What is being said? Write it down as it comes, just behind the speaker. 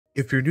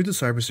If you're new to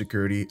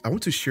cybersecurity, I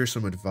want to share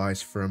some advice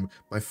from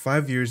my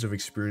 5 years of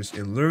experience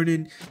in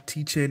learning,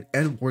 teaching,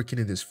 and working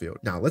in this field.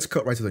 Now, let's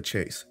cut right to the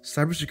chase.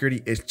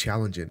 Cybersecurity is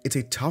challenging. It's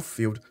a tough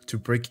field to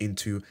break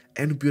into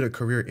and build a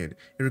career in.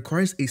 It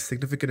requires a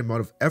significant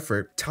amount of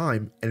effort,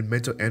 time, and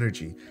mental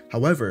energy.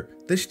 However,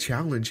 this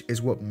challenge is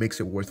what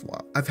makes it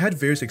worthwhile. I've had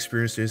various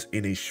experiences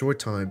in a short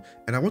time,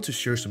 and I want to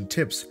share some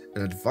tips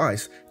and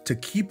advice to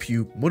keep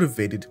you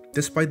motivated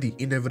despite the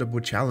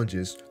inevitable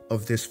challenges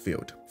of this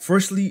field.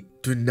 Firstly,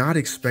 do not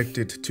expect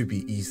it to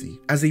be easy.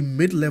 As a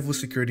mid-level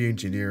security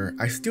engineer,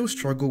 I still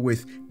struggle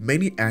with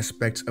many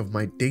aspects of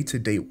my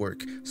day-to-day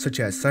work, such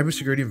as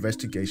cybersecurity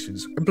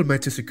investigations,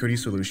 implementing security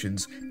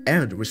solutions,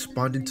 and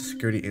responding to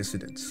security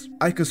incidents.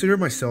 I consider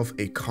myself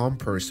a calm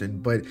person,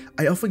 but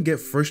I often get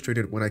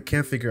frustrated when I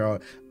can't figure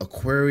out a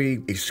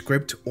query, a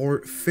script,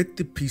 or fit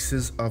the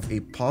pieces of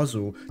a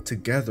puzzle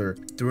together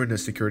during a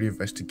security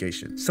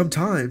investigation.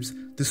 Sometimes,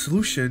 the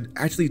solution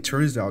actually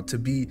turns out to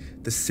be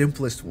the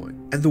simplest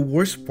one. And the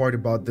worst part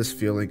about this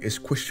feeling is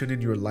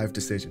questioning your life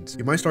decisions.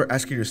 You might start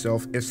asking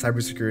yourself if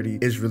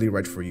cybersecurity is really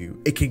right for you.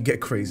 It can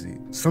get crazy.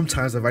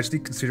 Sometimes I've actually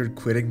considered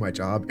quitting my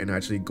job and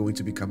actually going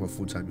to become a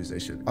full-time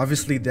musician.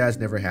 Obviously, that has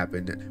never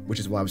happened, which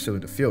is why I'm still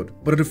in the field.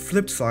 But on the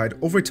flip side,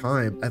 over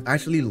time, I've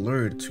actually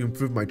learned to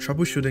improve my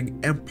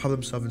troubleshooting and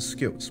problem-solving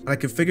skills. And I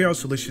can figure out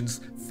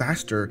solutions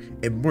faster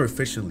and more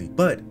efficiently.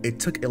 But it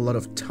took a lot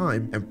of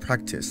time and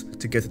practice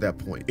to get to that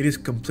point. It is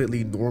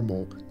completely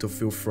normal to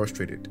feel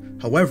frustrated.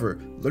 However,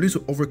 learning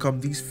to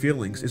overcome these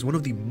feelings is one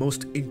of the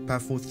most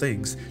impactful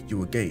things you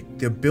will gain.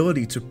 The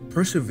ability to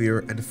persevere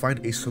and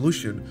find a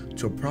solution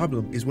to a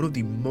problem is one of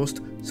the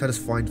most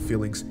satisfying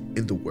feelings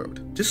in the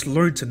world. Just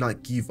learn to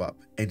not give up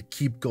and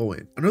keep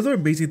going. Another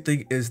amazing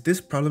thing is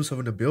this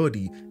problem-solving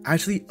ability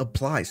actually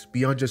applies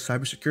beyond just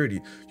cybersecurity.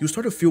 You'll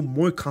start to feel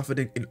more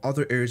confident in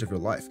other areas of your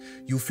life.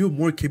 You'll feel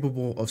more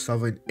capable of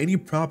solving any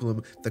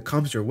problem that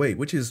comes your way,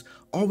 which is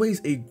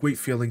always a great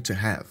feeling to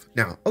have.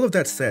 Now, all of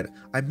that said,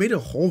 I made a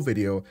whole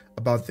video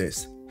about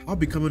this. How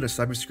becoming a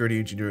cybersecurity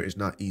engineer is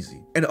not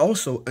easy. And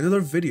also another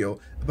video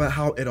about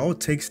how it all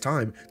takes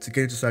time to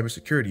get into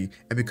cybersecurity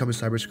and become a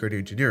cybersecurity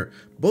engineer.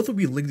 Both will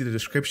be linked in the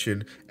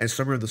description and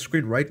somewhere on the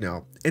screen right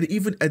now, and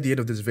even at the end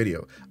of this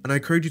video. And I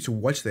encourage you to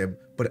watch them,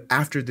 but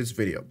after this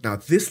video. Now,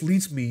 this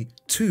leads me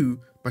to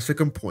my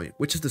second point,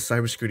 which is the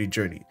cybersecurity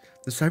journey.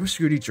 The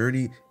cybersecurity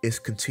journey is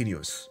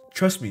continuous.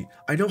 Trust me,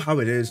 I know how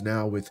it is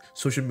now with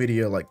social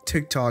media like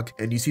TikTok,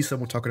 and you see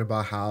someone talking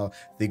about how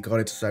they got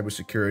into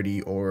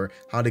cybersecurity or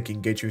how they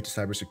can get you into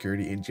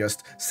cybersecurity in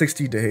just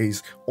 60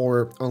 days,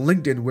 or on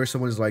LinkedIn where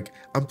someone's like,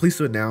 I'm pleased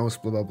to announce,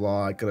 blah, blah,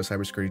 blah, I got a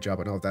cybersecurity job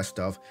and all of that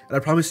stuff. And I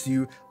promise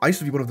you, I used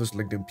to be one of those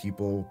LinkedIn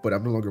people, but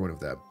I'm no longer one of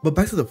them. But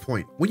back to the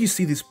point, when you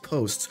see these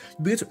posts,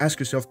 you begin to ask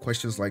yourself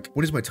questions like,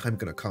 when is my time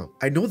gonna come?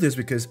 I know this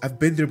because I've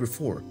been there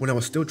before when I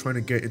was still trying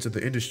to get into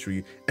the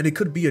industry, and it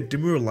could be a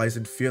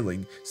demoralizing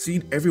feeling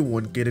seeing everyone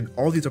getting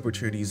all these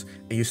opportunities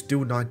and you're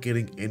still not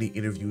getting any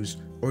interviews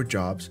or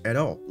jobs at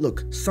all.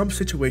 Look, some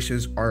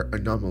situations are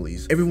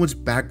anomalies. Everyone's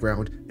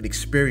background and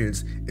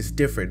experience is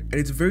different, and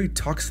it's very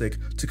toxic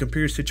to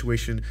compare your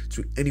situation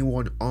to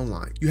anyone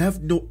online. You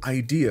have no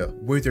idea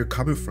where they're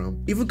coming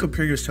from. Even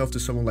comparing yourself to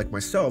someone like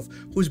myself,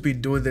 who's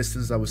been doing this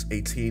since I was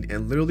 18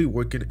 and literally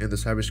working in the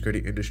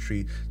cybersecurity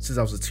industry since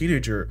I was a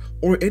teenager,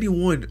 or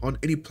anyone on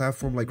any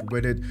platform like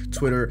Reddit,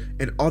 Twitter,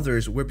 and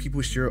others where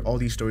people share all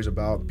these stories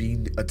about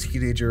being a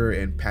teenager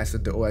and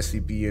passing the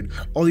OSCB and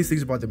all these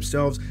things about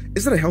themselves,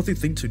 is not a healthy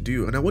thing to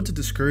do, and I want to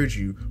discourage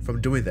you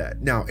from doing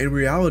that. Now, in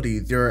reality,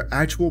 there are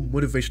actual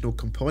motivational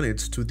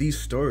components to these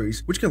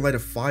stories which can light a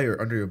fire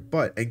under your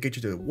butt and get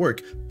you to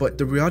work, but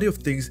the reality of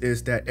things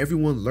is that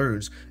everyone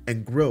learns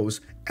and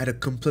grows at a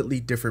completely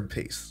different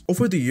pace.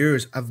 Over the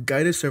years, I've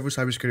guided several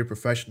cybersecurity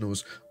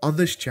professionals on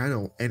this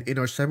channel and in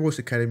our CYBERWOX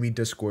Academy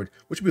Discord,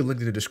 which will be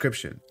linked in the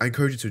description. I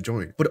encourage you to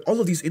join. But all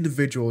of these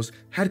individuals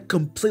had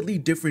completely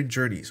different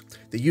journeys.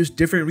 They used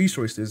different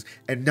resources,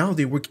 and now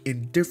they work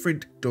in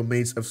different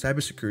domains of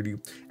cybersecurity,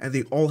 and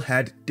they all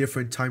had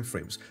different time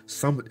frames.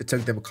 Some it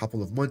took them a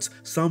couple of months,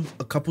 some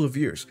a couple of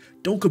years.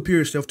 Don't compare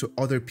yourself to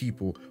other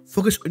people.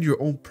 Focus on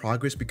your own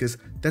progress because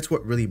that's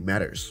what really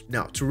matters.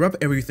 Now, to wrap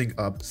everything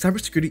up,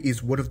 cybersecurity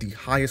is one of the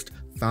highest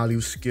value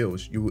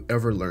skills you will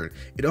ever learn.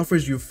 It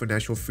offers you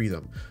financial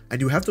freedom,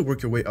 and you have to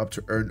work your way up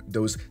to earn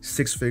those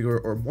six-figure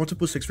or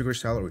multiple six-figure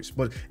salaries,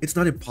 but it's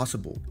not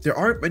impossible. There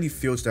aren't many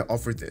fields that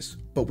offer this,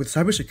 but with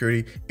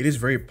cybersecurity, it is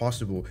very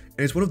possible, and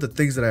it's one of the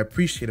things that I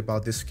appreciate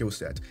about this skill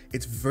set.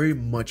 It's very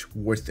much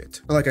worth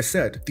it. Now, like I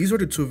said, these are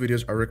the two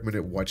videos I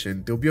recommended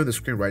watching. They'll be on the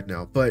screen right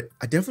now, but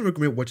I definitely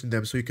recommend watching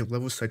them so you can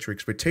level set your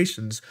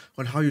expectations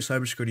on how your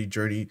cybersecurity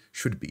journey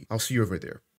should be. I'll see you over there.